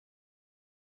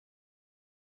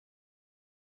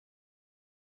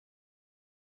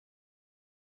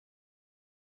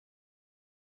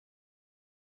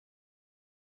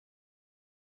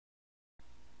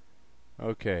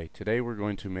Okay, today we're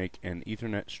going to make an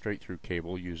Ethernet straight-through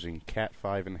cable using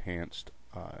Cat5 enhanced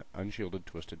unshielded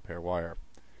twisted pair wire.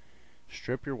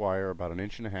 Strip your wire about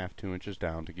 1.5 to 2 inches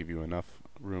down to give you enough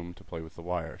room to play with the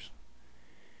wires.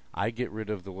 I get rid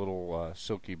of the little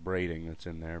silky braiding that's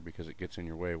in there because it gets in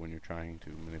your way when you're trying to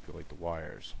manipulate the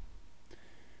wires.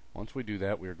 Once we do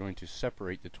that, we are going to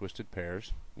separate the twisted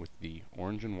pairs with the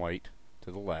orange and white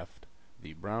to the left,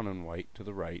 the brown and white to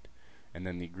the right, and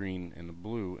then the green and the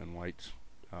blue and whites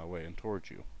way and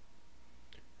towards you.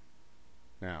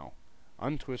 Now,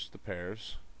 untwist the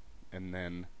pairs and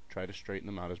then try to straighten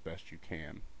them out as best you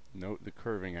can. Note the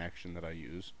curving action that I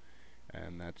use,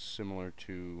 and that's similar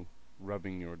to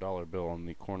rubbing your dollar bill on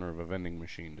the corner of a vending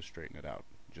machine to straighten it out.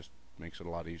 Just makes it a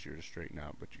lot easier to straighten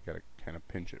out, but you gotta kind of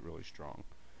pinch it really strong.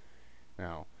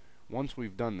 Now, once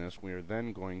we've done this, we are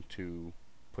then going to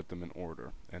put them in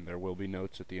order, and there will be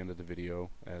notes at the end of the video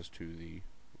as to the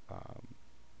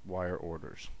wire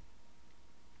orders.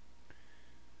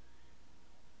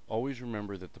 Always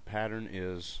remember that the pattern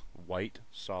is white,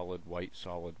 solid, white,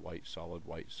 solid, white, solid,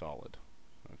 white, solid.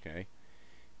 Okay?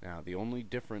 Now, the only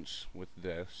difference with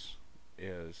this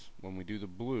is when we do the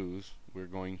blues, we're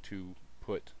going to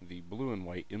put the blue and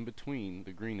white in between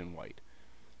the green and white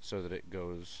so that it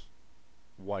goes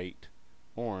white,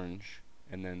 orange,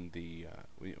 and then the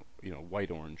white,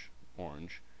 orange,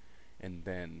 orange, and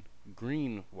then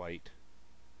green, white,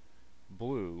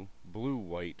 blue, blue,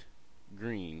 white,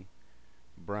 green,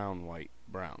 brown, white,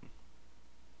 brown.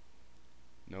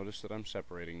 Notice that I'm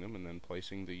separating them and then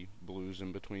placing the blues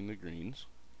in between the greens,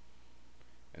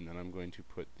 and then I'm going to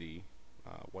put the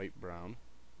white, brown,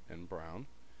 and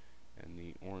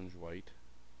the orange, white,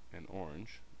 and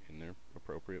orange in their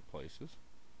appropriate places.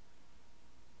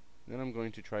 Then I'm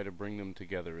going to try to bring them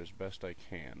together as best I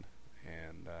can,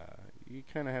 and you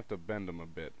kind of have to bend them a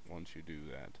bit once you do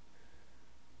that.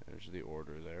 There's the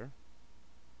order there.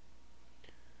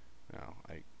 Now,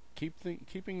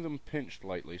 keeping them pinched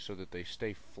lightly so that they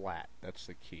stay flat. That's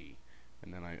the key.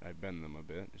 And then I bend them a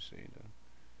bit, you see,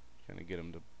 to kind of get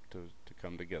them to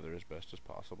come together as best as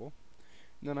possible.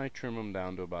 And then I trim them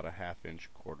down to about a 1/2 inch,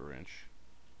 1/4 inch,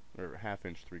 or 1/2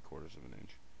 inch, 3/4 of an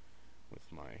inch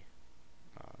with my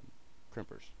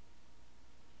crimpers.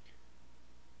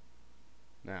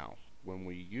 Now, when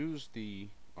we use the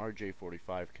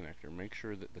RJ45 connector, make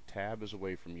sure that the tab is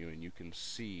away from you and you can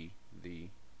see the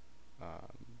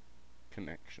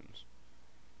connections.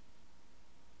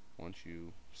 Once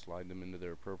you slide them into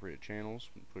their appropriate channels,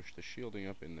 push the shielding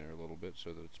up in there a little bit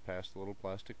so that it's past the little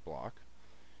plastic block.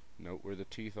 Note where the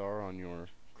teeth are on your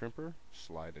crimper,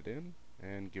 slide it in,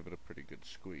 and give it a pretty good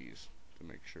squeeze to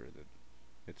make sure that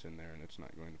it's in there and it's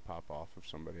not going to pop off if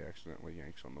somebody accidentally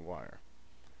yanks on the wire.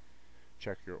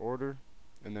 Check your order,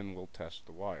 and then we'll test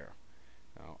the wire.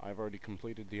 Now, I've already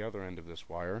completed the other end of this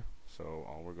wire, so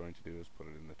all we're going to do is put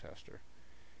it in the tester.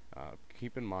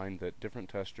 Keep in mind that different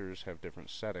testers have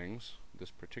different settings.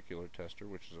 This particular tester,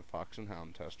 which is a Fox and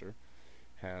Hound tester,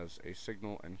 has a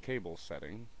signal and cable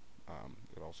setting.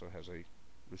 It also has a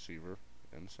receiver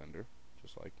and sender,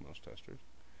 just like most testers.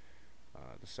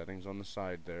 The settings on the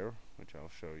side there, which I'll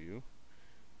show you,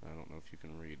 I don't know if you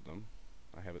can read them.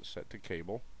 I have it set to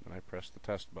cable, and I press the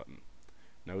test button.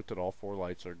 Note that all 4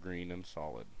 lights are green and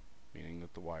solid, meaning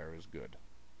that the wire is good.